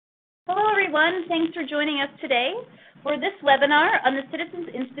everyone. Thanks for joining us today for this webinar on the Citizens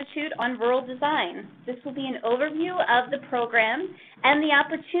Institute on Rural Design. This will be an overview of the program and the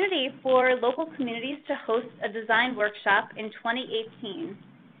opportunity for local communities to host a design workshop in 2018.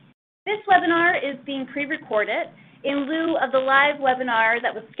 This webinar is being pre-recorded in lieu of the live webinar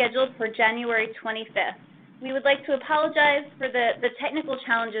that was scheduled for January 25th. We would like to apologize for the technical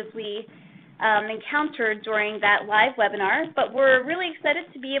challenges we encountered during that live webinar, but we're really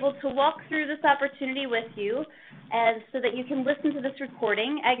excited to be able to walk through this opportunity with you so that you can listen to this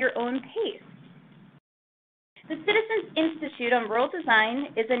recording at your own pace. The Citizens Institute on Rural Design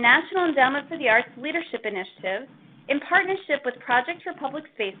is a National Endowment for the Arts leadership initiative in partnership with Project for Public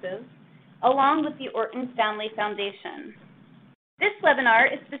Spaces, along with the Orton Family Foundation. This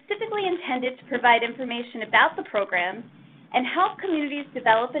webinar is specifically intended to provide information about the program and help communities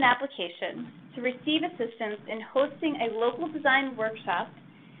develop an application to receive assistance in hosting a local design workshop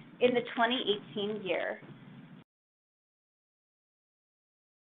in the 2018 year.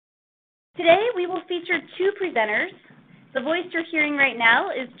 Today, we will feature two presenters. The voice you're hearing right now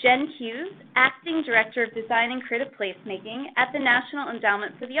is Jen Hughes, Acting Director of Design and Creative Placemaking at the National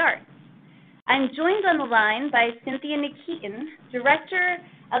Endowment for the Arts. I'm joined on the line by Cynthia Nikitin, Director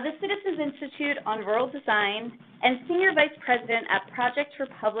of the Citizens Institute on Rural Design and Senior Vice President at Project for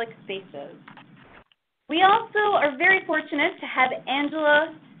Public Spaces. We also are very fortunate to have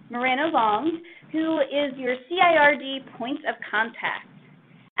Angela Moreno-Long, who is your CIRD point of contact.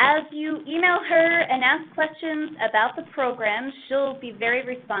 As you email her and ask questions about the program, she'll be very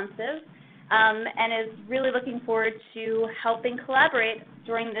responsive and is really looking forward to helping collaborate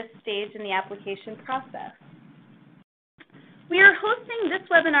during this stage in the application process. We are hosting this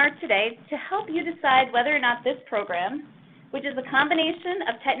webinar today to help you decide whether or not this program, which is a combination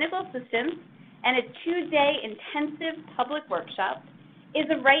of technical assistance and a two-day intensive public workshop, is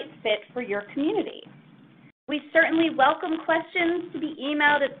a right fit for your community. We certainly welcome questions to be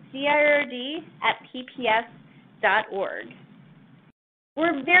emailed at cird@pps.org.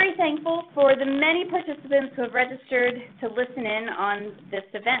 We're very thankful for the many participants who have registered to listen in on this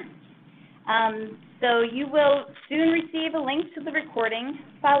event. So you will soon receive a link to the recording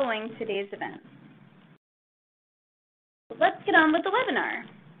following today's event. Let's get on with the webinar.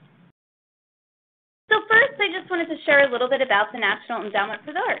 So first, I just wanted to share a little bit about the National Endowment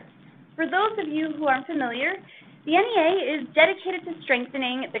for the Arts. For those of you who aren't familiar, the NEA is dedicated to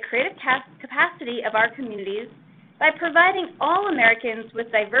strengthening the creative capacity of our communities by providing all Americans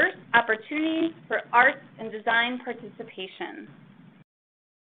with diverse opportunities for arts and design participation.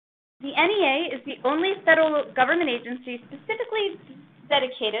 The NEA is the only federal government agency specifically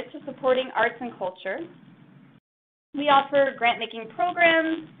dedicated to supporting arts and culture. We offer grant-making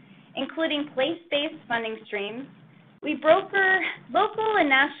programs, including place-based funding streams. We broker local and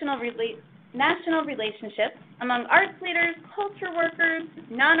national relationships among arts leaders, culture workers,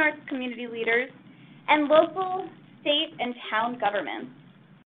 non-arts community leaders, and local, state, and town governments.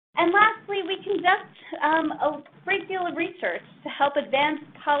 And lastly, we conduct a great deal of research to help advance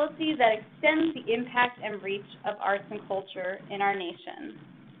policy that extends the impact and reach of arts and culture in our nation.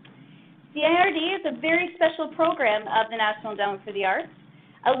 CIRD is a very special program of the National Endowment for the Arts,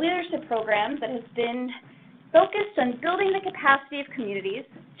 a leadership program that has been focused on building the capacity of communities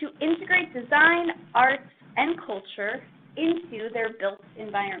to integrate design, arts, and culture into their built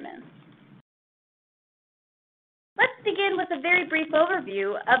environments. Let's begin with a very brief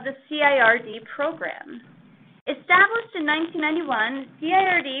overview of the CIRD program. Established in 1991,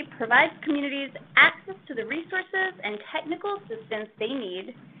 CIRD provides communities access to the resources and technical assistance they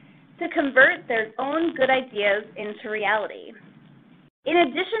need to convert their own good ideas into reality. In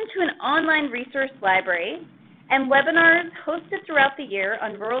addition to an online resource library and webinars hosted throughout the year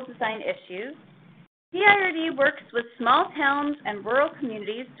on rural design issues, CIRD works with small towns and rural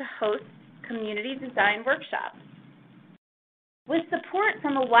communities to host community design workshops. With support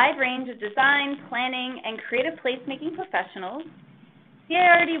from a wide range of design, planning, and creative placemaking professionals,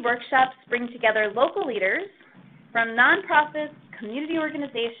 CIRD workshops bring together local leaders from nonprofits, community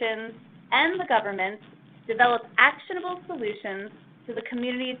organizations, and the government to develop actionable solutions to the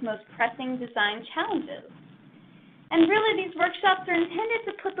community's most pressing design challenges. And really, these workshops are intended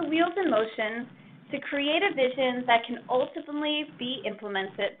to put the wheels in motion to create a vision that can ultimately be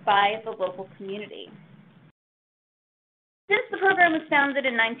implemented by the local community. Since the program was founded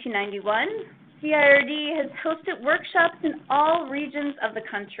in 1991, CIRD has hosted workshops in all regions of the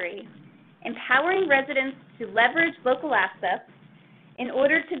country, empowering residents to leverage local assets in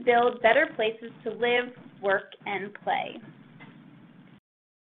order to build better places to live, work, and play.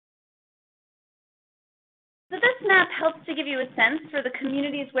 So this map helps to give you a sense for the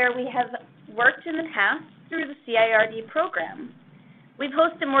communities where we have worked in the past through the CIRD program. We've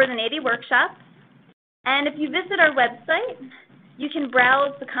hosted more than 80 workshops, and if you visit our website, you can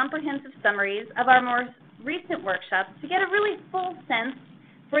browse the comprehensive summaries of our more recent workshops to get a really full sense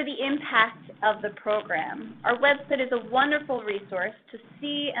for the impact of the program. Our website is a wonderful resource to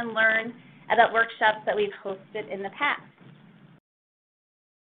see and learn about workshops that we've hosted in the past.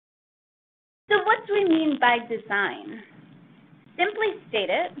 So what do we mean by design? Simply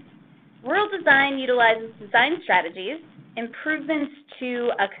stated, rural design utilizes design strategies, improvements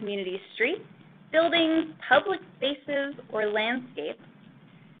to a community's streets, buildings, public spaces, or landscapes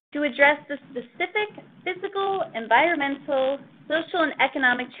to address the specific physical, environmental, social, and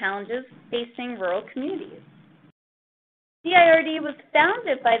economic challenges facing rural communities. CIRD was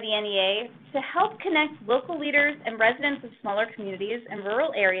founded by the NEA to help connect local leaders and residents of smaller communities and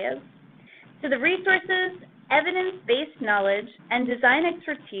rural areas to the resources, evidence-based knowledge, and design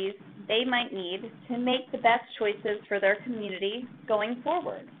expertise they might need to make the best choices for their community going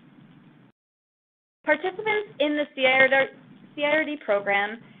forward. Participants in the CIRD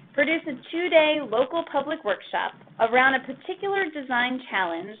program produce a two-day local public workshop around a particular design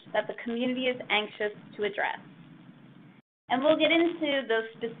challenge that the community is anxious to address. And we'll get into those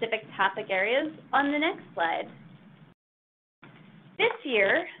specific topic areas on the next slide. This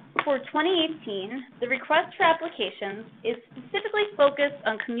year, for 2018, the request for applications is specifically focused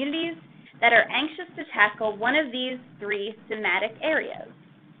on communities that are anxious to tackle one of these three thematic areas.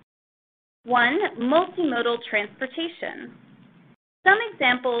 One, multimodal transportation. Some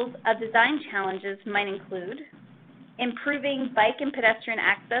examples of design challenges might include improving bike and pedestrian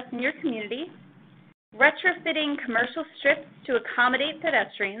access in your community, retrofitting commercial strips to accommodate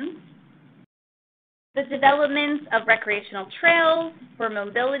pedestrians, the development of recreational trails for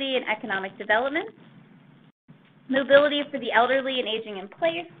mobility and economic development, mobility for the elderly and aging in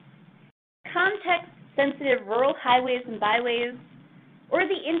place, context-sensitive rural highways and byways, or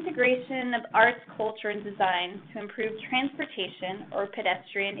the integration of arts, culture, and design to improve transportation or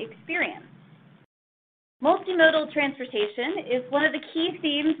pedestrian experience. Multimodal transportation is one of the key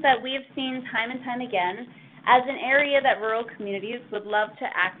themes that we have seen time and time again as an area that rural communities would love to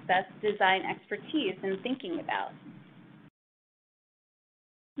access design expertise in thinking about.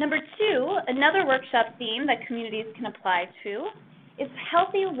 Number two, another workshop theme that communities can apply to is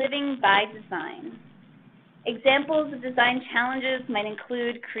healthy living by design. Examples of design challenges might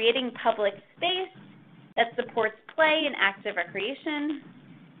include creating public space that supports play and active recreation,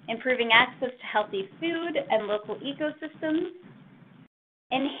 improving access to healthy food and local ecosystems,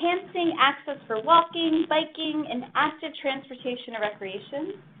 enhancing access for walking, biking, and active transportation or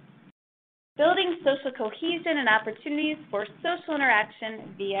recreation, building social cohesion and opportunities for social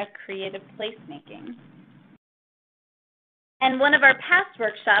interaction via creative placemaking. And one of our past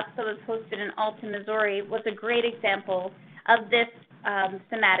workshops that was hosted in Alton, Missouri was a great example of this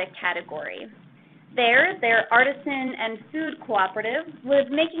thematic category. Their artisan and food cooperative was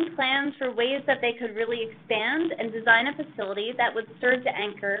making plans for ways that they could really expand and design a facility that would serve to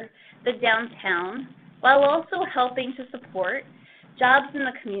anchor the downtown while also helping to support jobs in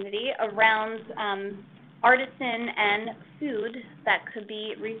the community around artisan and food that could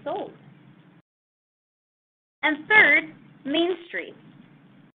be resold. And third, Main Street.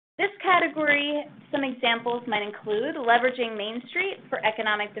 This category, some examples might include leveraging Main Street for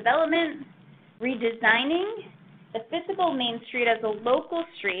economic development, redesigning the physical Main Street as a local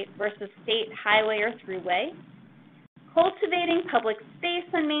street versus state highway or thruway, cultivating public space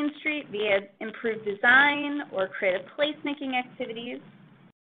on Main Street via improved design or creative placemaking activities,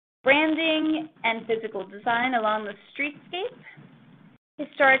 branding and physical design along the streetscape,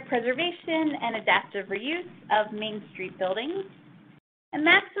 historic preservation and adaptive reuse of Main Street buildings, and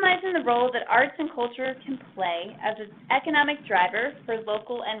maximizing the role that arts and culture can play as an economic driver for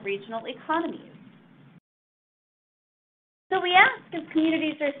local and regional economies. So we ask, as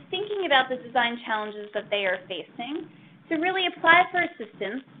communities are thinking about the design challenges that they are facing, to really apply for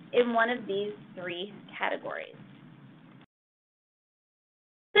assistance in one of these three categories.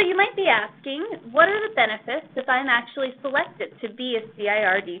 So you might be asking, what are the benefits if I'm actually selected to be a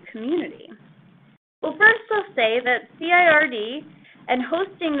CIRD community? Well, first I'll say that CIRD and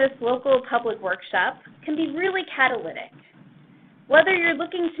hosting this local public workshop can be really catalytic. Whether you're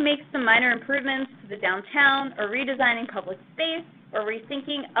looking to make some minor improvements to the downtown or redesigning public space or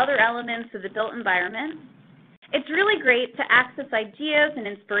rethinking other elements of the built environment, it's really great to access ideas and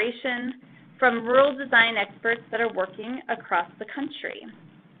inspiration from rural design experts that are working across the country.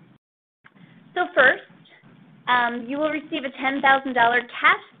 So first, you will receive a $10,000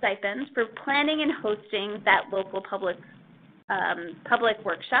 cash stipend for planning and hosting that local public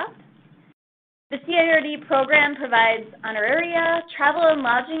workshop. The CIRD program provides honoraria, travel and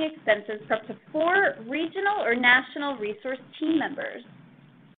lodging expenses for up to 4 regional or national resource team members.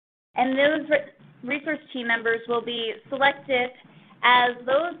 And those resource team members will be selected as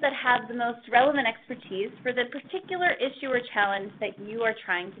those that have the most relevant expertise for the particular issue or challenge that you are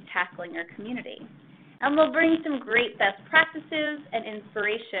trying to tackle in your community. And they'll bring some great best practices and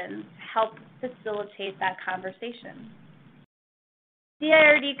inspiration to help facilitate that conversation.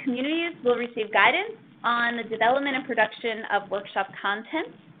 CIRD communities will receive guidance on the development and production of workshop content.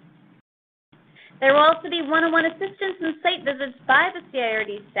 There will also be one-on-one assistance and site visits by the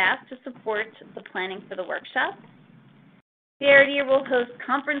CIRD staff to support the planning for the workshop. CIRD will host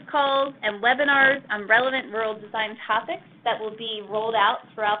conference calls and webinars on relevant rural design topics that will be rolled out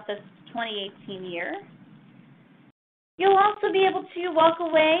throughout this 2018 year. You'll also be able to walk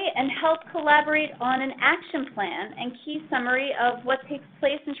away and help collaborate on an action plan and key summary of what takes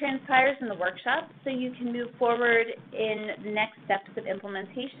place and transpires in the workshop so you can move forward in the next steps of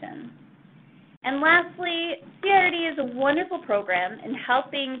implementation. And lastly, CIRD is a wonderful program in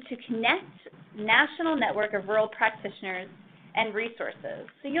helping to connect a national network of rural practitioners and resources.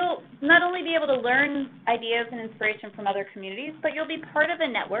 So you'll not only be able to learn ideas and inspiration from other communities, but you'll be part of a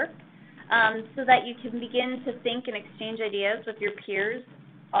network so that you can begin to think and exchange ideas with your peers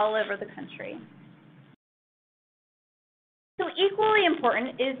all over the country. So equally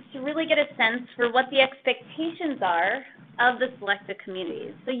important is to really get a sense for what the expectations are of the selected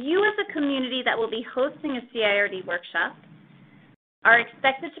communities. So you as a community that will be hosting a CIRD workshop are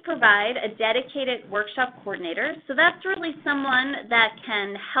expected to provide a dedicated workshop coordinator. So that's really someone that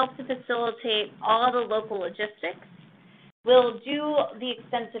can help to facilitate all the local logistics. We'll do the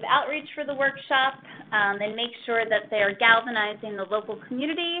extensive outreach for the workshop and make sure that they are galvanizing the local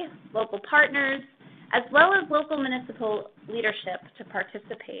community, local partners, as well as local municipal leadership to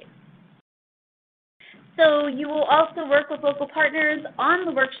participate. So you will also work with local partners on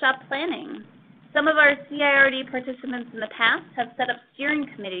the workshop planning. Some of our CIRD participants in the past have set up steering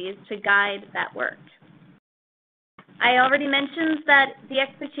committees to guide that work. I already mentioned that the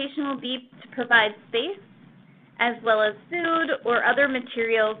expectation will be to provide space as well as food or other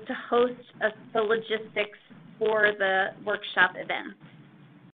materials to host the logistics for the workshop event.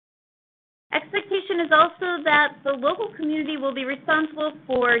 Expectation is also that the local community will be responsible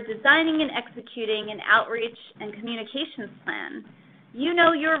for designing and executing an outreach and communications plan. You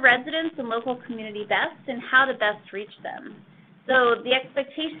know your residents and local community best and how to best reach them. So the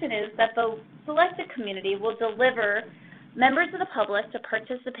expectation is that the selected community will deliver members of the public to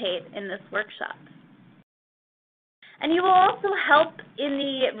participate in this workshop. And you will also help in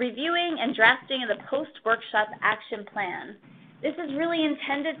the reviewing and drafting of the post-workshop action plan. This is really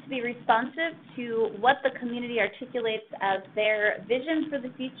intended to be responsive to what the community articulates as their vision for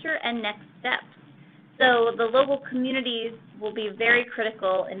the future and next steps. So the local communities will be very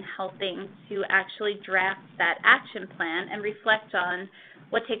critical in helping to actually draft that action plan and reflect on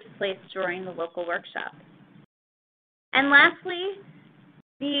what takes place during the local workshop. And lastly,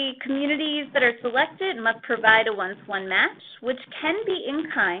 the communities that are selected must provide a one-to-one match, which can be in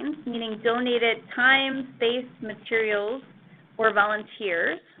kind, meaning donated time, space, materials, or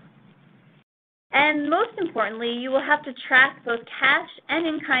volunteers. And most importantly, you will have to track both cash and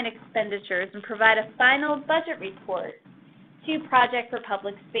in-kind expenditures and provide a final budget report to Project for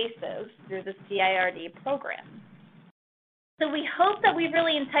Public Spaces through the CIRD program. So we hope that we've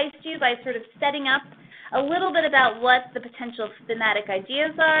really enticed you by sort of setting up a little bit about what the potential thematic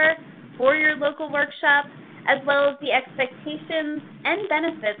ideas are for your local workshop, as well as the expectations and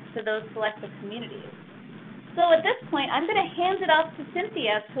benefits to those selected communities. So at this point, I'm going to hand it off to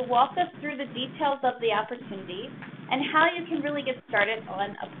Cynthia to walk us through the details of the opportunity and how you can really get started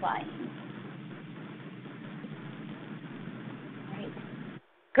on applying.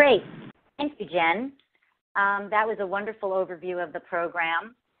 Great. Thank you, Jen. That was a wonderful overview of the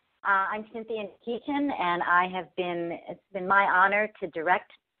program. I'm Cynthia Keaton, and it's been my honor to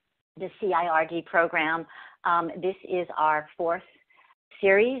direct the CIRD program. This is our 4th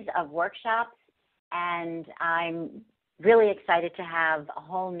series of workshops, and I'm really excited to have a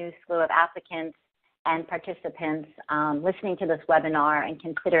whole new slew of applicants and participants listening to this webinar and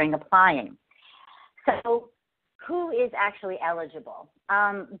considering applying. So who is actually eligible?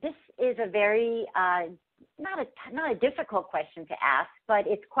 This is a very, not a difficult question to ask, but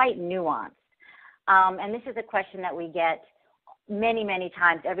it's quite nuanced. And this is a question that we get many, many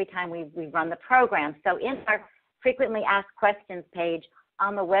times every time we run the program. So in our frequently asked questions page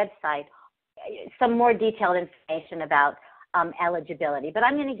on the website, some more detailed information about eligibility. But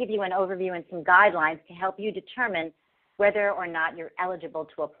I'm going to give you an overview and some guidelines to help you determine whether or not you're eligible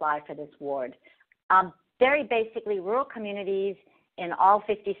to apply for this award. Very basically, rural communities in all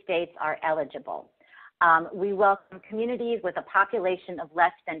 50 states are eligible. We welcome communities with a population of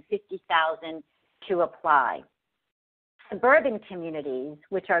less than 50,000 to apply. Suburban communities,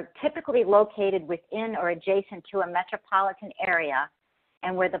 which are typically located within or adjacent to a metropolitan area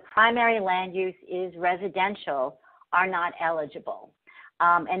and where the primary land use is residential, are not eligible.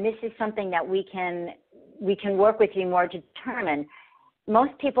 And this is something that we can work with you more to determine.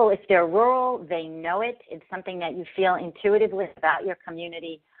 Most people, if they're rural, they know it. It's something that you feel intuitively about your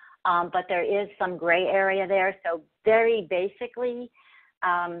community, but there is some gray area there. So very basically,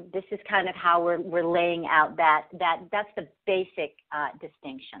 this is kind of how we're laying out that's the basic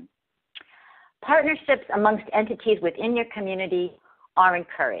distinction. Partnerships amongst entities within your community are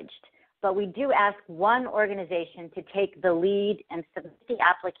encouraged, but we do ask one organization to take the lead and submit the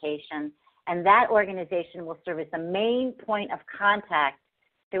application, and that organization will serve as the main point of contact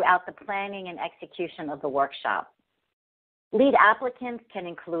throughout the planning and execution of the workshop. Lead applicants can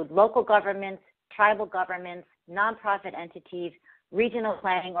include local governments, tribal governments, nonprofit entities, regional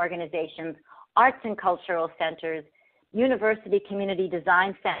planning organizations, arts and cultural centers, university community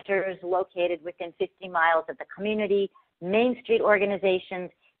design centers located within 50 miles of the community, Main Street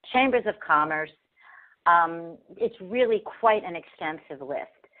organizations, chambers of commerce. It's really quite an extensive list.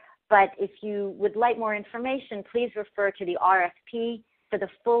 But if you would like more information, please refer to the RFP for the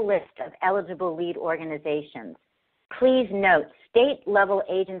full list of eligible lead organizations. Please note, state-level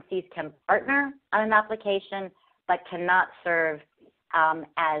agencies can partner on an application, but cannot serve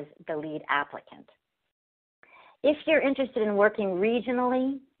as the lead applicant. If you're interested in working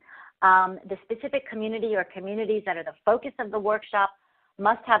regionally, the specific community or communities that are the focus of the workshop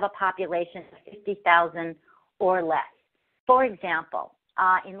must have a population of 50,000 or less. For example,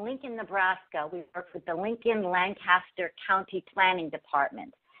 in Lincoln, Nebraska, we worked with the Lincoln-Lancaster County Planning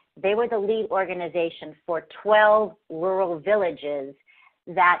Department. They were the lead organization for 12 rural villages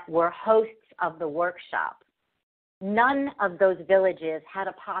that were hosts of the workshop. None of those villages had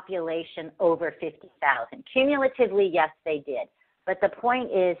a population over 50,000. Cumulatively, yes, they did. But the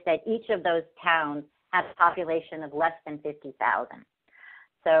point is that each of those towns had a population of less than 50,000.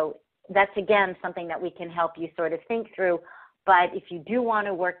 So that's, again, something that we can help you sort of think through. But if you do want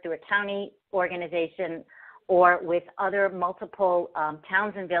to work through a county organization or with other multiple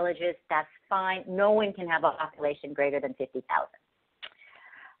towns and villages, that's fine. No one can have a population greater than 50,000.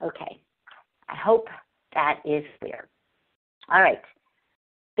 Okay, I hope that is clear. All right,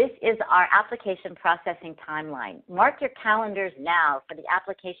 this is our application processing timeline. Mark your calendars now for the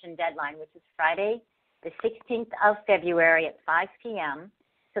application deadline, which is Friday, the 16th of February at 5 p.m.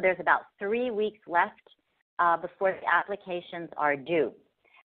 So there's about 3 weeks left before the applications are due.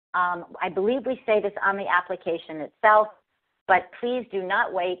 I believe we say this on the application itself, but please do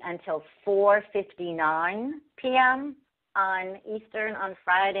not wait until 4:59 p.m. on Eastern on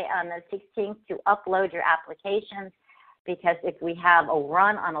Friday on the 16th to upload your applications, because if we have a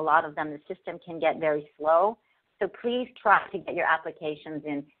run on a lot of them, the system can get very slow. So please try to get your applications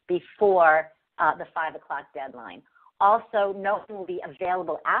in before the 5 o'clock deadline. Also, no one will be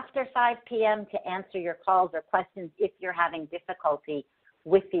available after 5 p.m. to answer your calls or questions if you're having difficulty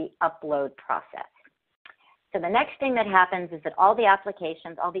with the upload process. So the next thing that happens is that all the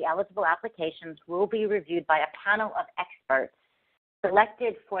applications, all the eligible applications, will be reviewed by a panel of experts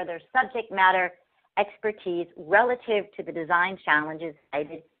selected for their subject matter expertise relative to the design challenges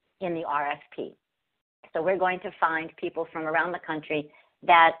cited in the RFP. So we're going to find people from around the country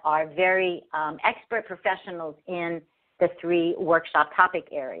that are very expert professionals in the 3 workshop topic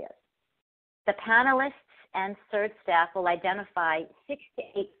areas. The panelists and CIRD staff will identify 6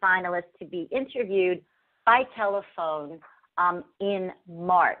 to 8 finalists to be interviewed by telephone in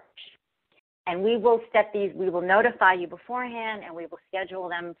March. And we will set these, we will notify you beforehand, and we will schedule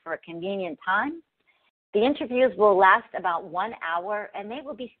them for a convenient time. The interviews will last about 1 hour, and they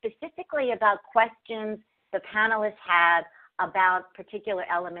will be specifically about questions the panelists have about particular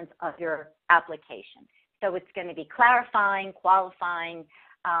elements of your application. So it's going to be clarifying, qualifying,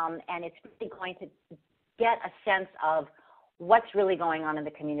 and it's really going to get a sense of what's really going on in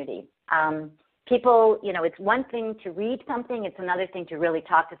the community. People, you know, it's one thing to read something, it's another thing to really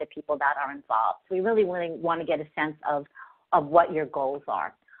talk to the people that are involved. So we really want to get a sense of what your goals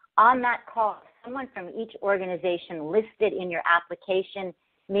are. On that call, someone from each organization listed in your application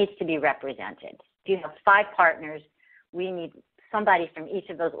needs to be represented. If you have 5 partners, we need somebody from each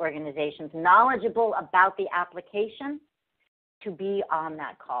of those organizations knowledgeable about the application to be on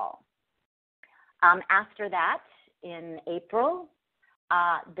that call. After that, in April,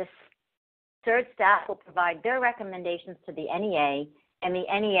 the CIRD staff will provide their recommendations to the NEA and the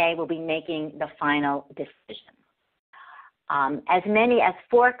NEA will be making the final decision. As many as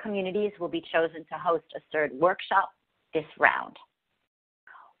 4 communities will be chosen to host a CIRD workshop this round.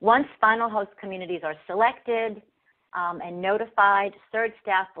 Once final host communities are selected and notified, CIRD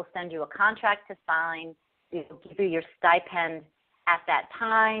staff will send you a contract to sign. We will give you your stipend at that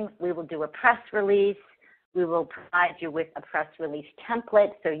time. We will do a press release. We will provide you with a press release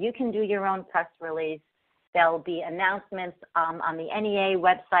template so you can do your own press release. There'll be announcements on the NEA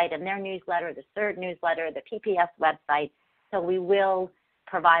website and their newsletter, the CIRD newsletter, the PPS website. So we will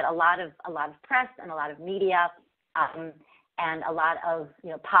provide a lot of press and a lot of media and a lot of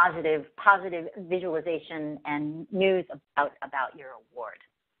positive visualization and news about your award.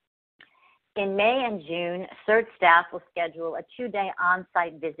 In May and June, CIRD staff will schedule a 2-day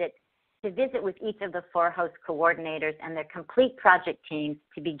on-site visit to visit with each of the 4 host coordinators and their complete project teams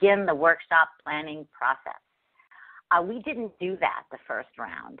to begin the workshop planning process. We didn't do that the first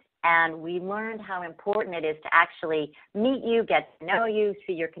round, and we learned how important it is to actually meet you, get to know you,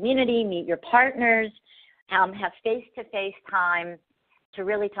 see your community, meet your partners, have face-to-face time to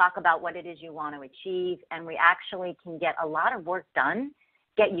really talk about what it is you want to achieve, and we actually can get a lot of work done,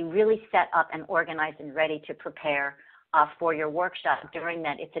 get you really set up and organized and ready to prepare for your workshop. During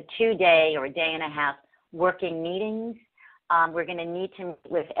that, it's a 2-day or a day and a half working meetings. We're going to need to meet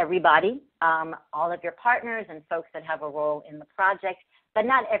with everybody, all of your partners and folks that have a role in the project, but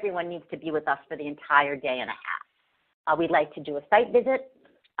not everyone needs to be with us for the entire day and a half. We'd like to do a site visit.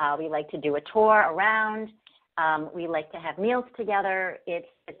 We like to do a tour around. We like to have meals together.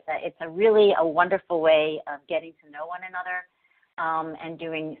 It's a really a wonderful way of getting to know one another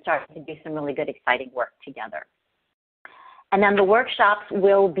and starting to do some really good, exciting work together. And then the workshops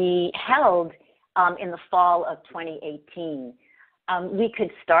will be held in the fall of 2018. We could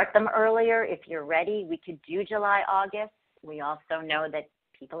start them earlier if you're ready. We could do July, August. We also know that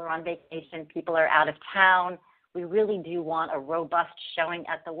people are on vacation, people are out of town. We really do want a robust showing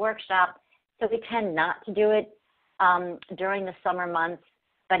at the workshop, so we tend not to do it during the summer months.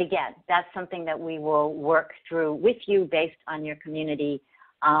 But again, that's something that we will work through with you based on your community,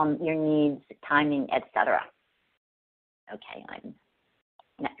 your needs, timing, etc. Okay, I'm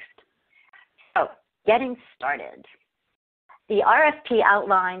next. So, getting started. The RFP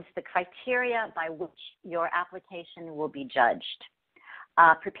outlines the criteria by which your application will be judged.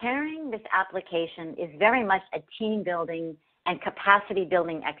 Preparing this application is very much a team building and capacity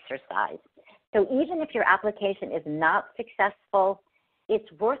building exercise. So even if your application is not successful, it's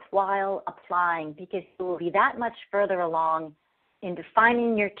worthwhile applying because you will be that much further along in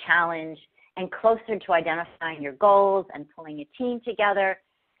defining your challenge and closer to identifying your goals and pulling a team together,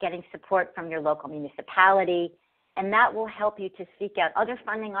 getting support from your local municipality, and that will help you to seek out other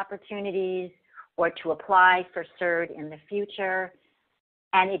funding opportunities or to apply for CIRD in the future.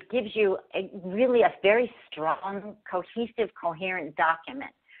 And it gives you really a very strong, cohesive, coherent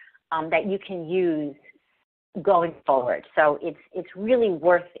document that you can use going forward. So it's really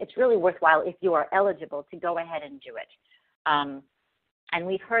worthwhile if you are eligible to go ahead and do it. And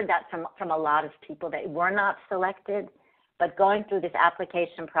we've heard that from a lot of people that were not selected, but going through this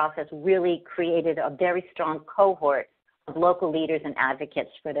application process really created a very strong cohort of local leaders and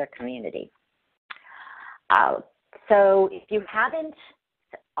advocates for their community. So if you haven't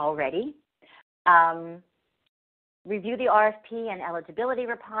already, review the RFP and eligibility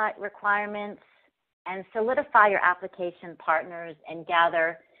requirements and solidify your application partners and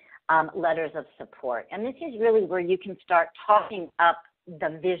gather letters of support. And this is really where you can start talking up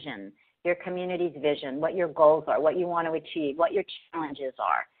the vision, your community's vision, what your goals are, what you want to achieve, what your challenges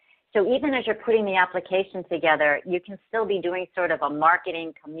are. So even as you're putting the application together, you can still be doing sort of a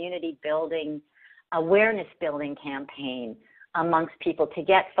marketing, community building, awareness building campaign amongst people to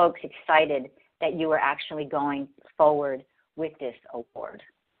get folks excited that you are actually going forward with this award.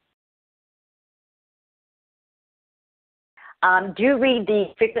 Do read the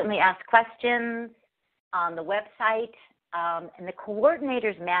frequently asked questions on the website, and the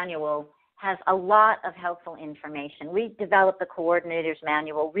coordinator's manual has a lot of helpful information. We developed the coordinator's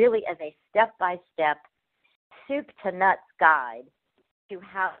manual really as a step-by-step, soup-to-nuts guide to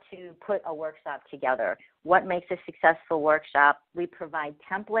how to put a workshop together. What makes a successful workshop? We provide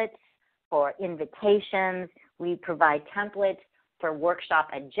templates for invitations. We provide templates for workshop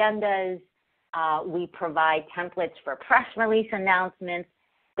agendas. We provide templates for press release announcements.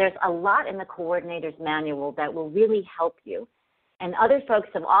 There's a lot in the coordinator's manual that will really help you. And other folks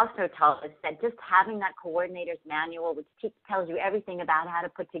have also told us that just having that coordinator's manual, which tells you everything about how to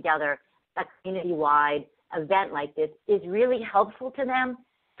put together a community-wide event like this, is really helpful to them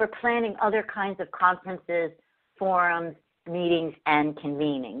for planning other kinds of conferences, forums, meetings and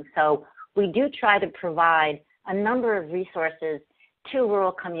convening. So we do try to provide a number of resources to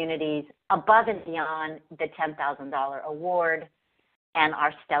rural communities above and beyond the $10,000 award and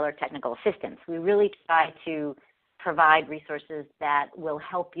our stellar technical assistance. We really try to provide resources that will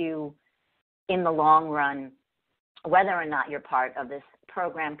help you in the long run, whether or not you're part of this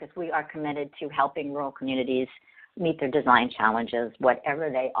program, because we are committed to helping rural communities meet their design challenges, whatever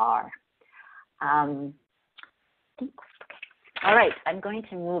they are. All right, I'm going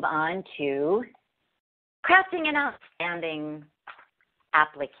to move on to crafting an outstanding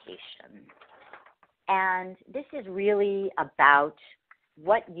application. And this is really about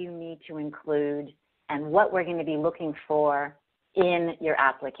what you need to include and what we're going to be looking for in your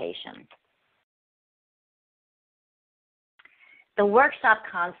application. The workshop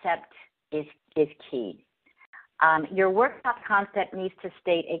concept is key. Your workshop concept needs to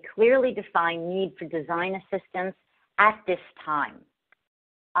state a clearly defined need for design assistance at this time.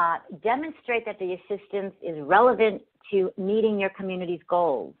 Demonstrate that the assistance is relevant to meeting your community's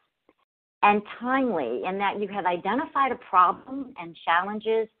goals and timely, in that you have identified a problem and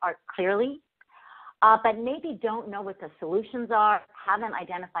challenges are clearly, but maybe don't know what the solutions are, haven't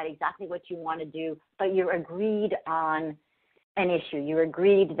identified exactly what you want to do, but you're agreed on an issue. You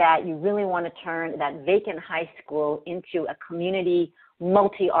agreed that you really want to turn that vacant high school into a community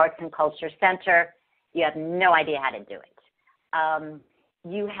multi-arts and culture center. You have no idea how to do it.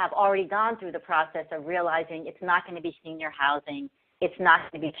 You have already gone through the process of realizing it's not going to be senior housing. It's not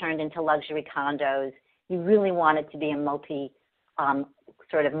going to be turned into luxury condos. You really want it to be a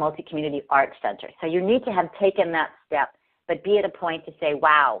sort of multi-community arts center. So you need to have taken that step, but be at a point to say,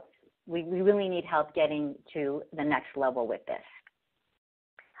 wow, we really need help getting to the next level with this.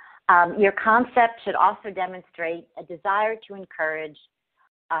 Your concept should also demonstrate a desire to encourage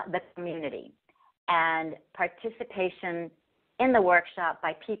the community and participation in the workshop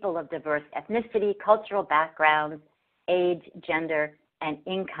by people of diverse ethnicity, cultural backgrounds, age, gender, and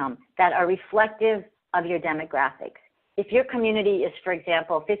income that are reflective of your demographics. If your community is, for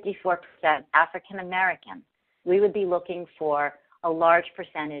example, 54% African American, we would be looking for a large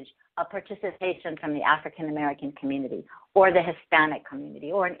percentage of participation from the African American community, or the Hispanic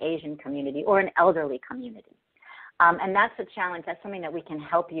community, or an Asian community, or an elderly community. And that's a challenge. That's something that we can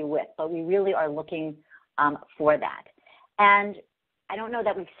help you with, but we really are looking for that. And I don't know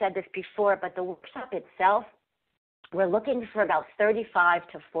that we've said this before, but the workshop itself, we're looking for about 35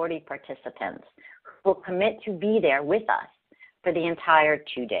 to 40 participants who will commit to be there with us for the entire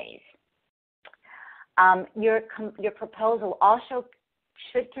 2 days. Your proposal also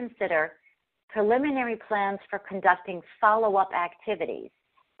should consider preliminary plans for conducting follow-up activities,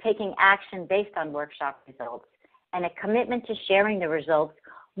 taking action based on workshop results, and a commitment to sharing the results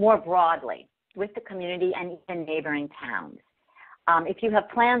more broadly with the community and even neighboring towns. If you have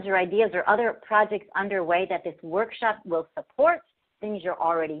plans or ideas or other projects underway that this workshop will support, things you're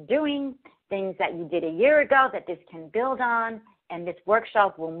already doing, things that you did a year ago that this can build on, and this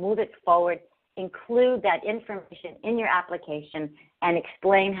workshop will move it forward, include that information in your application and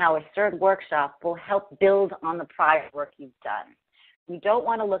explain how a CIRD workshop will help build on the prior work you've done. We don't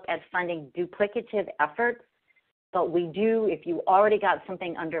want to look at funding duplicative efforts, but we do, if you already got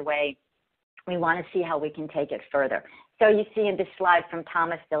something underway, we want to see how we can take it further. So you see in this slide from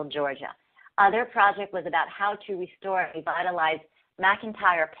Thomasville, Georgia. Their project was about how to restore and revitalize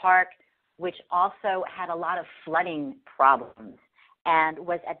McIntyre Park, which also had a lot of flooding problems and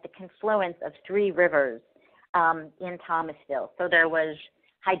was at the confluence of 3 rivers in Thomasville. So there was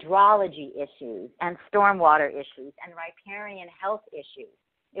hydrology issues and stormwater issues and riparian health issues.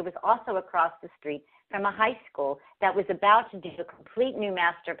 It was also across the street from a high school that was about to do a complete new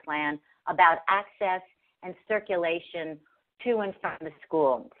master plan about access and circulation to and from the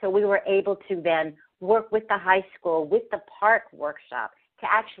school. So we were able to then work with the high school, with the park workshop, to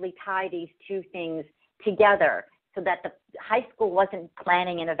actually tie these 2 things together so that the high school wasn't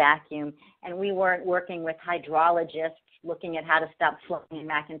planning in a vacuum and we weren't working with hydrologists looking at how to stop flooding in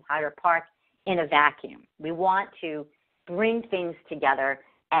McIntyre Park in a vacuum. We want to bring things together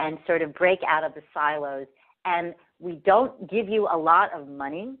and sort of break out of the silos. And we don't give you a lot of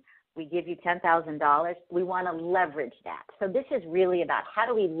money. We give you $10,000. We want to leverage that. So this is really about how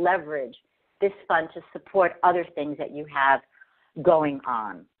do we leverage this fund to support other things that you have going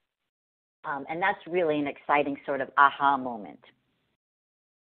on. And that's really an exciting sort of aha moment.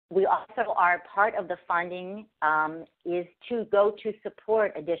 We also are part of the funding is to go to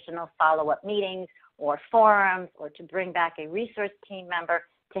support additional follow-up meetings or forums or to bring back a resource team member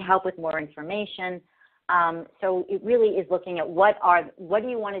to help with more information. So it really is looking at what do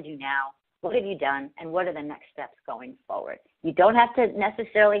you want to do now? What have you done, and what are the next steps going forward? You don't have to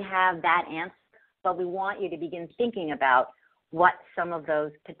necessarily have that answer, but we want you to begin thinking about what some of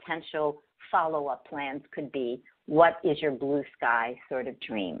those potential follow-up plans could be. What is your blue sky sort of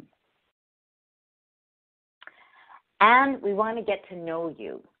dream? And we want to get to know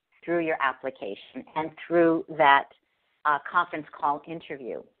you through your application and through that conference call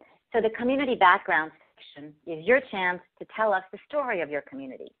interview. So the community background section is your chance to tell us the story of your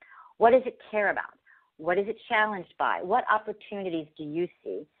community. What does it care about? What is it challenged by? What opportunities do you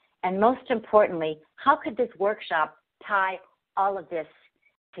see? And most importantly, how could this workshop tie all of this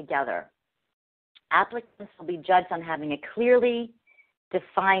together? Applicants will be judged on having a clearly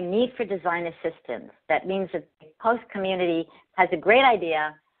defined need for design assistance. That means that the host community has a great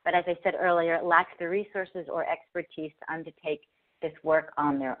idea, but as I said earlier, it lacks the resources or expertise to undertake this work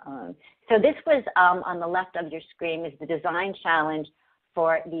on their own. So this was on the left of your screen is the design challenge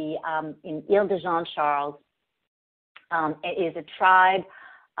for the in Ile-de-Jean-Charles. It is a tribe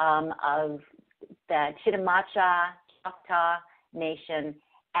of the Chitimacha Nation,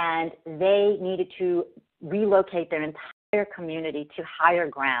 and they needed to relocate their entire community to higher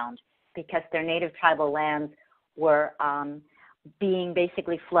ground because their native tribal lands were being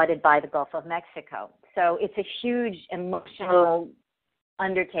basically flooded by the Gulf of Mexico. So it's a huge emotional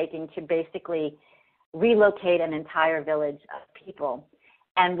undertaking to basically relocate an entire village of people.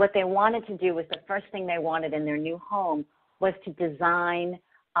 And what they wanted to do was the first thing they wanted in their new home was to design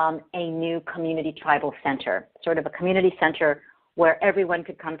a new community tribal center, sort of a community center where everyone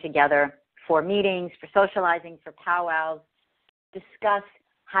could come together for meetings, for socializing, for powwows, discuss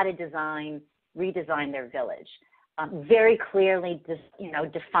how to redesign their village. Very clearly,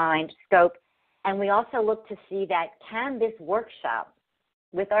 defined scope. And we also look to see that can this workshop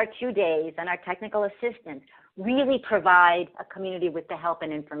with our 2 days and our technical assistance really provide a community with the help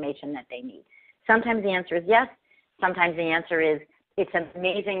and information that they need? Sometimes the answer is yes. Sometimes the answer is it's an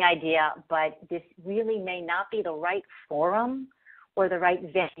amazing idea, but this really may not be the right forum or the right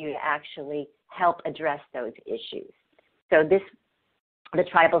venue to actually help address those issues. So the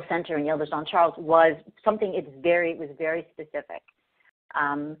Tribal Center in Ile-de-Jean-Charles was something, it was very specific.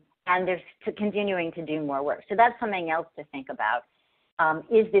 And they're continuing to do more work. So that's something else to think about.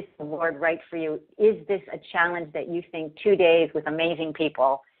 Is this award right for you? Is this a challenge that you think 2 days with amazing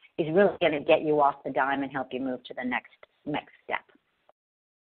people is really going to get you off the dime and help you move to the next step?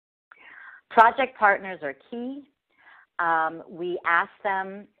 Project partners are key. We ask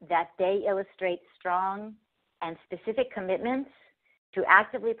them that they illustrate strong and specific commitments to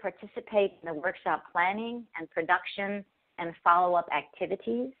actively participate in the workshop planning and production and follow-up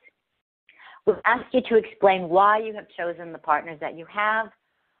activities. We ask you to explain why you have chosen the partners that you have,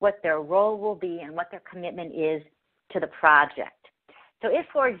 what their role will be, and what their commitment is to the project. So if,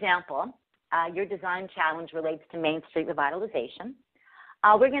 for example, your design challenge relates to Main Street revitalization,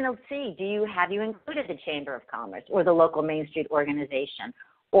 we're going to see, have you included the Chamber of Commerce or the local Main Street organization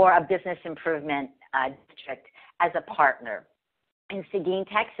or a business improvement district as a partner? In Seguin,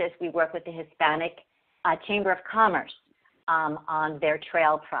 Texas, we work with the Hispanic Chamber of Commerce on their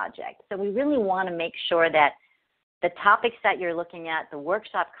trail project. So we really want to make sure that the topics that you're looking at, the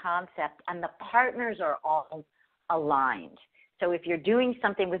workshop concept, and the partners are all aligned. So if you're doing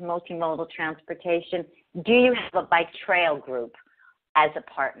something with multimodal transportation, do you have a bike trail group as a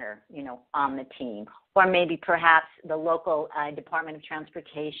partner, on the team? Or maybe perhaps the local Department of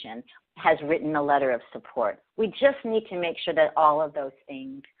Transportation has written a letter of support. We just need to make sure that all of those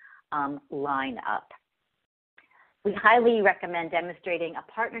things line up. We highly recommend demonstrating a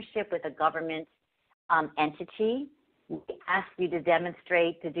partnership with a government entity. We ask you to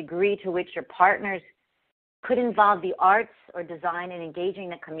demonstrate the degree to which your partners could involve the arts or design in engaging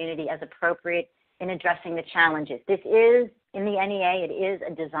the community as appropriate in addressing the challenges. This is, in the NEA, it is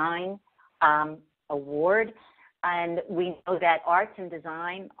a design award, and we know that arts and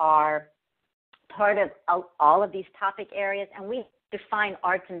design are part of all of these topic areas, and we define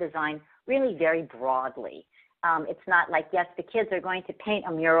arts and design really very broadly. It's not like, yes, the kids are going to paint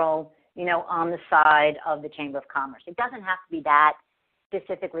a mural, on the side of the Chamber of Commerce. It doesn't have to be that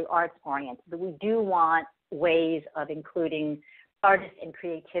specifically arts-oriented, but we do want ways of including artists and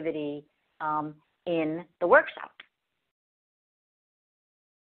creativity in the workshop.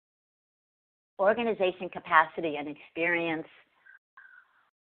 Organization capacity and experience.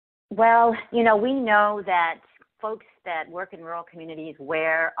 Well, we know that folks that work in rural communities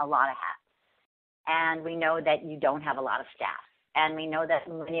wear a lot of hats. And we know that you don't have a lot of staff. And we know that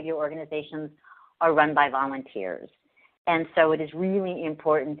many of your organizations are run by volunteers. And so it is really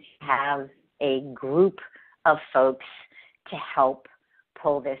important to have a group of folks to help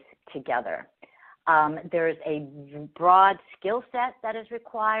pull this together. There's a broad skill set that is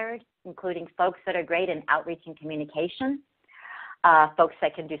required, including folks that are great in outreach and communication, folks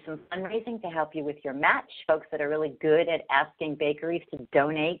that can do some fundraising to help you with your match, folks that are really good at asking bakeries to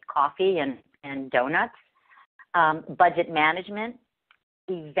donate coffee and donuts, budget management,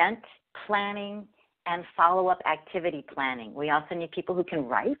 event planning, and follow-up activity planning. We also need people who can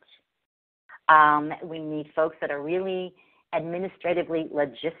write. We need folks that are really administratively,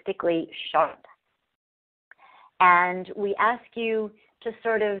 logistically sharp. And we ask you to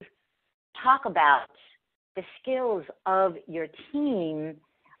sort of talk about the skills of your team,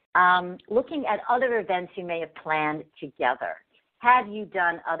 looking at other events you may have planned together. Have you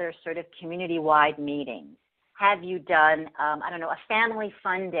done other sort of community-wide meetings? Have you done, a family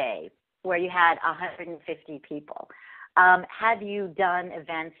fun day where you had 150 people? Have you done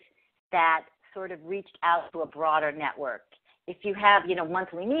events that sort of reached out to a broader network? If you have,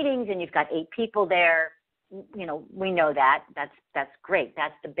 monthly meetings and you've got 8 people there, we know that. That's great.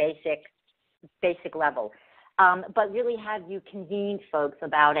 That's the basic level. But really, have you convened folks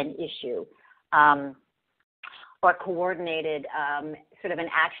about an issue or coordinated sort of an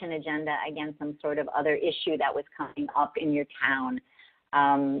action agenda against some sort of other issue that was coming up in your town?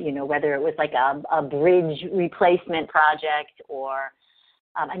 Whether it was like a bridge replacement project or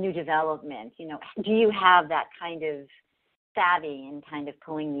a new development. Do you have that kind of savvy in kind of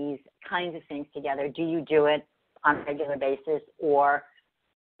pulling these kinds of things together? Do you do it on a regular basis, or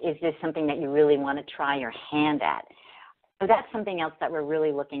is this something that you really want to try your hand at? So that's something else that we're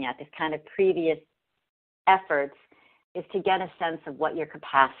really looking at, this kind of previous efforts, is to get a sense of what your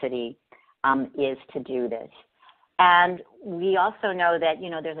capacity is to do this. And we also know that,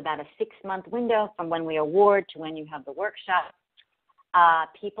 there's about a 6-month window from when we award to when you have the workshop.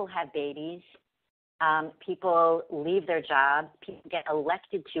 People have babies. People leave their jobs. People get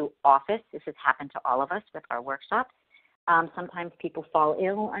elected to office. This has happened to all of us with our workshops. Sometimes people fall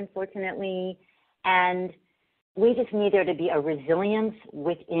ill, unfortunately. And we just need there to be a resilience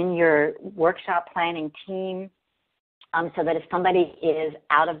within your workshop planning team so that if somebody is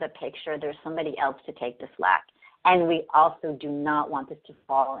out of the picture, there's somebody else to take the slack. And we also do not want this to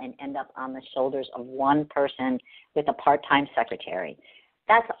fall and end up on the shoulders of one person with a part-time secretary.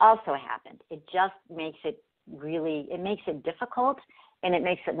 That's also happened. It just makes it difficult, and it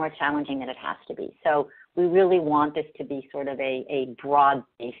makes it more challenging than it has to be. So we really want this to be sort of a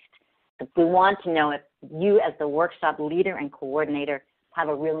broad-based. We want to know if you as the workshop leader and coordinator have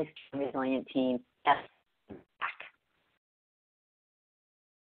a really strong, resilient team that's back.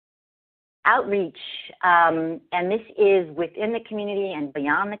 Outreach, and this is within the community and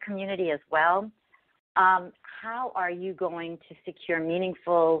beyond the community as well. How are you going to secure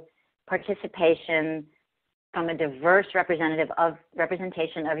meaningful participation from a diverse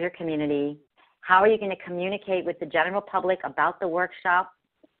representation of your community? How are you going to communicate with the general public about the workshop?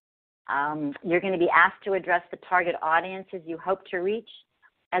 You're going to be asked to address the target audiences you hope to reach,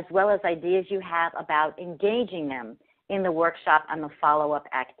 as well as ideas you have about engaging them in the workshop and the follow-up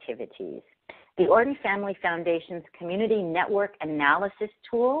activities. The Orton Family Foundation's Community Network Analysis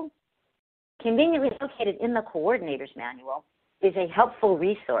Tool, conveniently located in the Coordinator's Manual, is a helpful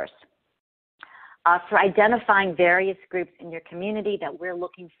resource for identifying various groups in your community that we're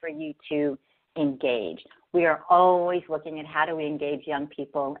looking for you to engage. We are always looking at how do we engage young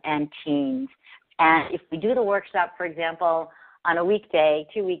people and teens. And if we do the workshop, for example, on a weekday,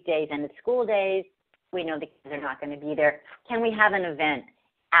 2 weekdays, and it's school days, we know the kids are not going to be there. Can we have an event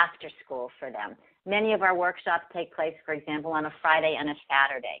after school for them? Many of our workshops take place, for example, on a Friday and a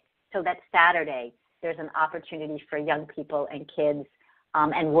Saturday. So that Saturday, there's an opportunity for young people and kids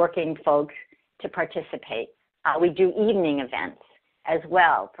and working folks to participate. We do evening events as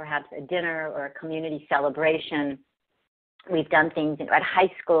well, perhaps a dinner or a community celebration. We've done things at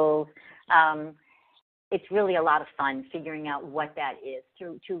high schools. It's really a lot of fun figuring out what that is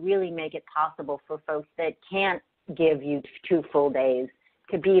to really make it possible for folks that can't give you 2 full days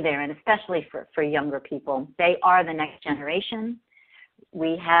to be there, and especially for younger people. They are the next generation.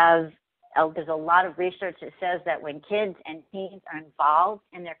 There's a lot of research that says that when kids and teens are involved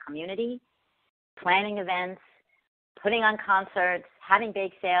in their community, planning events, putting on concerts, having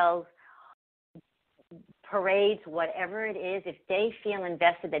bake sales, parades, whatever it is, if they feel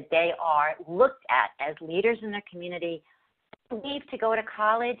invested, that they are looked at as leaders in their community, leave to go to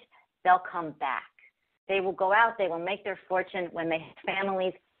college, they'll come back. They will go out, they will make their fortune. When they have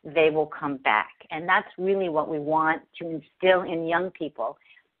families, they will come back. And that's really what we want to instill in young people,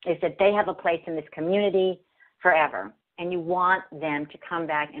 is that they have a place in this community forever. And you want them to come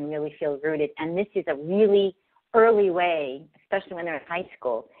back and really feel rooted. And this is a really early way, especially when they're in high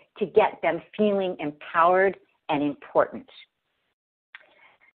school, to get them feeling empowered and important.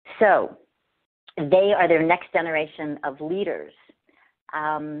 So they are their next generation of leaders.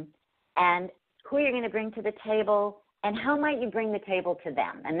 And who are you going to bring to the table, and how might you bring the table to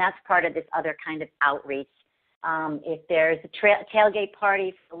them? And that's part of this other kind of outreach. If there's a tailgate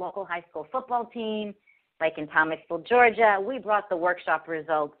party for the local high school football team, like in Thomasville, Georgia, we brought the workshop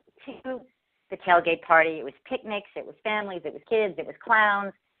results to the tailgate party. It was picnics, it was families, it was kids, it was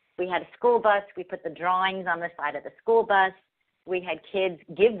clowns. We had a school bus. We put the drawings on the side of the school bus. We had kids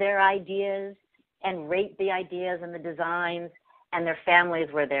give their ideas and rate the ideas and the designs, and their families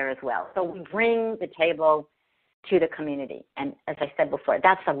were there as well. So we bring the table to the community. And as I said before,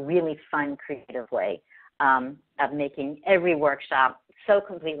 that's a really fun, creative way of making every workshop so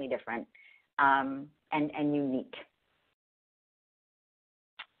completely different and unique.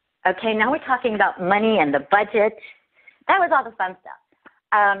 Okay, now we're talking about money and the budget. That was all the fun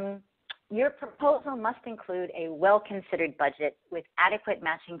stuff. Your proposal must include a well-considered budget with adequate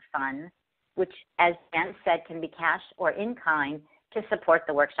matching funds, which, as Jen said, can be cash or in kind to support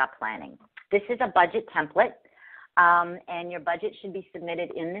the workshop planning. This is a budget template, and your budget should be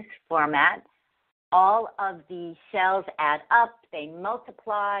submitted in this format. All of the cells add up, they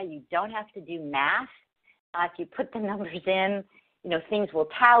multiply, you don't have to do math. If you put the numbers in, things will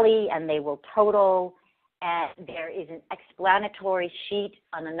tally and they will total, and there is an explanatory sheet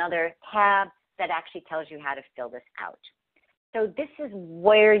on another tab that actually tells you how to fill this out. So this is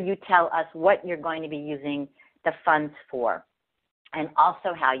where you tell us what you're going to be using the funds for, and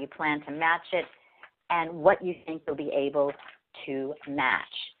also how you plan to match it and what you think you'll be able to match.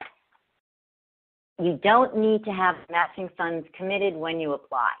 You don't need to have matching funds committed when you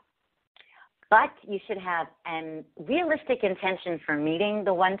apply, but you should have a realistic intention for meeting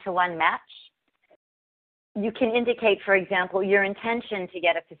the one-to-one match. You can indicate, for example, your intention to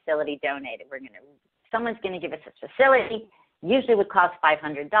get a facility donated. Someone's going to give us a facility, usually would cost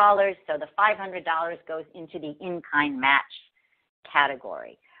 $500, so the $500 goes into the in-kind match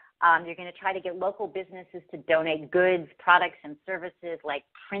category. You're going to try to get local businesses to donate goods, products, and services like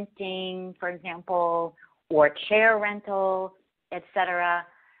printing, for example, or chair rental, etc.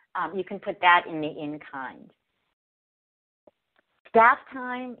 You can put that in the in-kind. Staff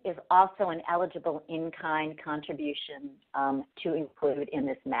time is also an eligible in-kind contribution to include in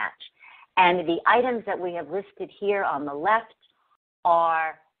this match. And the items that we have listed here on the left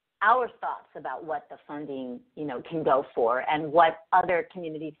are our thoughts about what the funding, can go for and what other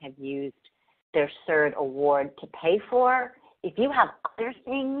communities have used their CIRD award to pay for. If you have other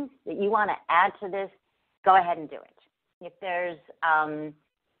things that you want to add to this, go ahead and do it. If there's,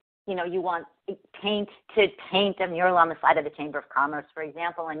 you want paint to paint a mural on the side of the Chamber of Commerce, for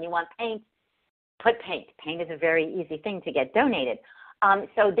example, and you want paint, put paint. Paint is a very easy thing to get donated.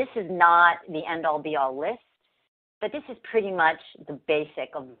 So this is not the end-all, be-all list, but this is pretty much the basic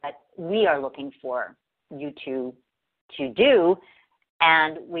of what we are looking for you to do,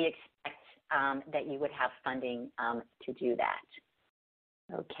 and we expect that you would have funding to do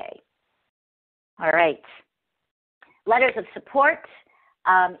that. Okay. All right. Letters of support.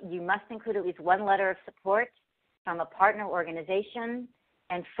 You must include at least one letter of support from a partner organization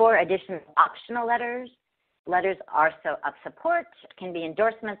and 4 additional optional letters. Letters also of support can be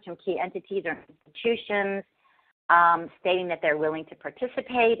endorsements from key entities or institutions stating that they're willing to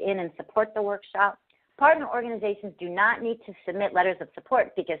participate in and support the workshop. Partner organizations do not need to submit letters of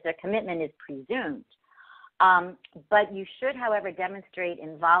support because their commitment is presumed. But you should, however, demonstrate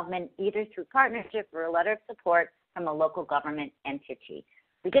involvement either through partnership or a letter of support from a local government entity.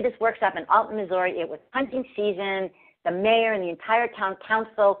 We did this workshop in Alton, Missouri. It was hunting season. The mayor and the entire town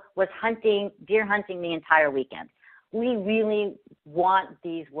council was deer hunting the entire weekend. We really want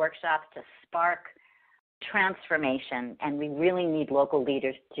these workshops to spark transformation, and we really need local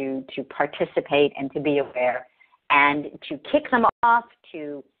leaders to participate and to be aware and to kick them off,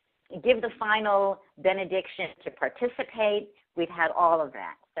 to give the final benediction, to participate. We've had all of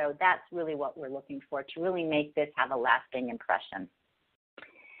that. So that's really what we're looking for, to really make this have a lasting impression.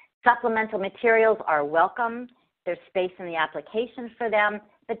 Supplemental materials are welcome. There's space in the application for them,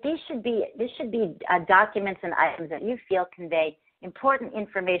 but this should be documents and items that you feel convey important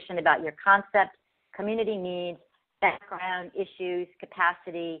information about your concept, community needs, background, issues,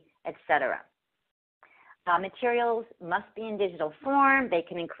 capacity, etc. Materials must be in digital form. They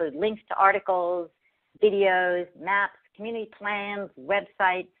can include links to articles, videos, maps, community plans,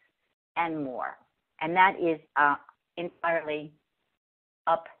 websites, and more. And that is entirely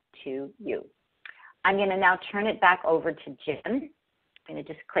up to you. I'm going to now turn it back over to Jen. I'm going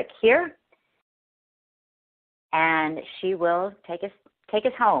to just click here. and she will take us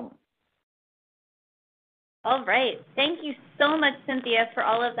home. All right. Thank you so much, Cynthia, for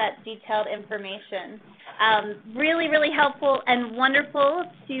all of that detailed information. Really, really helpful and wonderful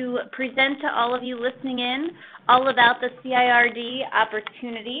to present to all of you listening in all about the CIRD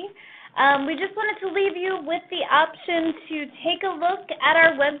opportunity. We just wanted to leave you with the option to take a look at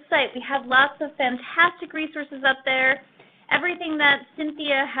our website. We have lots of fantastic resources up there. Everything that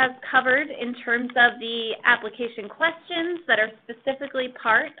Cynthia has covered in terms of the application questions that are specifically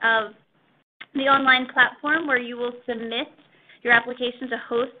part of the online platform where you will submit your application to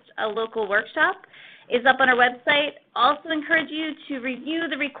host a local workshop is up on our website. Also encourage you to review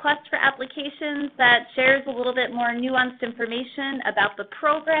the request for applications that shares a little bit more nuanced information about the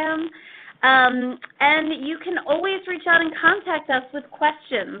program. And you can always reach out and contact us with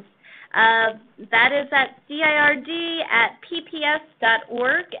questions. That is at CIRD@pps.org,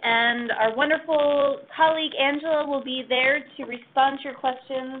 and our wonderful colleague Angela will be there to respond to your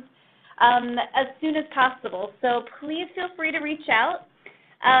questions as soon as possible. So please feel free to reach out.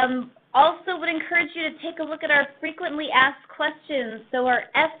 Also would encourage you to take a look at our frequently asked questions, so our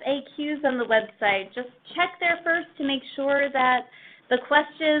FAQs on the website. Just check there first to make sure that the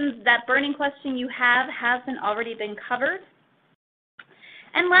questions, that burning question you have, hasn't already been covered.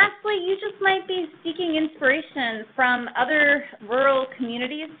 And lastly, you just might be seeking inspiration from other rural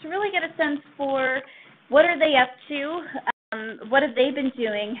communities to really get a sense for what are they up to, what have they been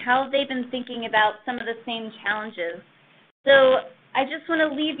doing, how have they been thinking about some of the same challenges. So I just want to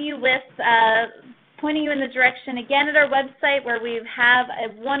leave you with pointing you in the direction again at our website where we have a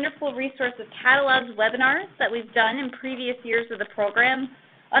wonderful resource of cataloged webinars that we've done in previous years of the program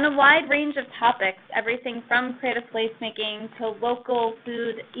on a wide range of topics, everything from creative placemaking to local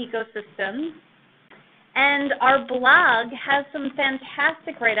food ecosystems. And our blog has some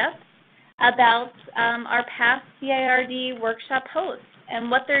fantastic write-ups about our past CIRD workshop hosts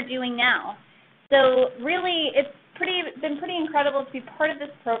and what they're doing now. So really, it's been pretty incredible to be part of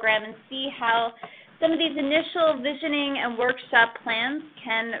this program and see how some of these initial visioning and workshop plans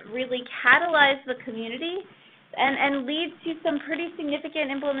can really catalyze the community and lead to some pretty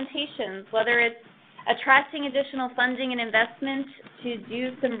significant implementations, whether it's attracting additional funding and investment to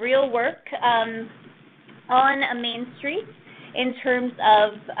do some real work on a main street in terms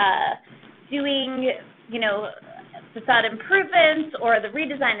of doing, facade improvements or the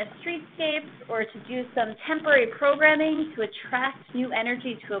redesign of streetscapes, or to do some temporary programming to attract new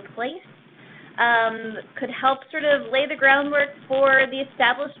energy to a place. Could help sort of lay the groundwork for the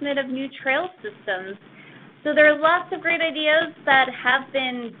establishment of new trail systems. So there are lots of great ideas that have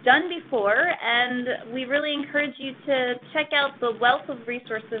been done before, and we really encourage you to check out the wealth of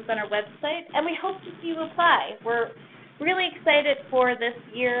resources on our website, and we hope to see you apply. We're really excited for this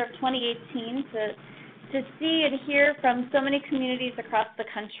year of 2018 to see and hear from so many communities across the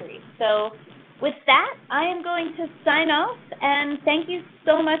country. So with that, I am going to sign off, and thank you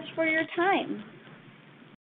so much for your time.